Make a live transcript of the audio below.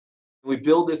We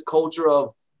build this culture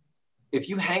of, if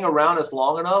you hang around us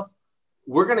long enough,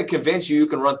 we're going to convince you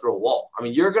can run through a wall. I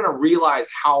mean, you're going to realize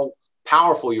how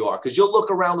powerful you are, because you'll look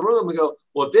around the room and go,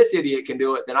 well, if this idiot can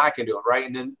do it, then I can do it, right?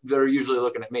 And then they're usually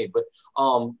looking at me.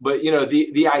 But you know,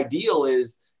 the ideal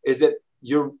is that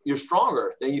you're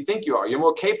stronger than you think you are. You're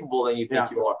more capable than you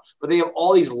think you are. But they have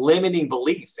all these limiting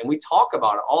beliefs, and we talk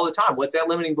about it all the time. What's that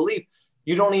limiting belief?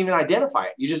 You don't even identify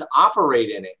it. You just operate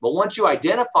in it. But once you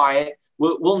identify it,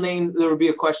 we'll name, there will be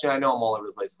a question. I know I'm all over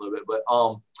the place a little bit, but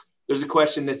there's a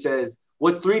question that says,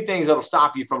 what's 3 things that'll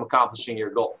stop you from accomplishing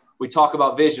your goal? We talk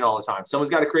about vision all the time.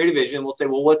 Someone's got to create a vision, and we'll say,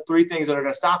 well, what's 3 things that are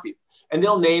going to stop you? And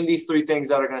they'll name these 3 things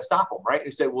that are going to stop them, right? And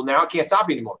you say, well, now it can't stop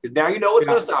you anymore, because now you know what's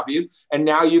going to stop you. And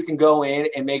now you can go in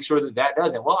and make sure that that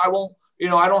doesn't. Well, I won't, you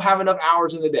know, I don't have enough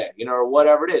hours in the day, you know, or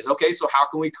whatever it is. Okay, so how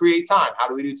can we create time? How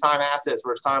do we do time assets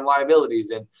versus time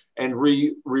liabilities and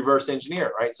reverse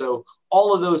engineer, right? So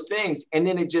all of those things, and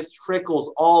then it just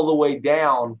trickles all the way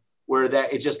down, where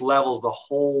that it just levels the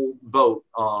whole boat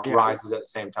rises at the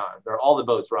same time. All the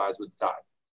boats rise with the tide.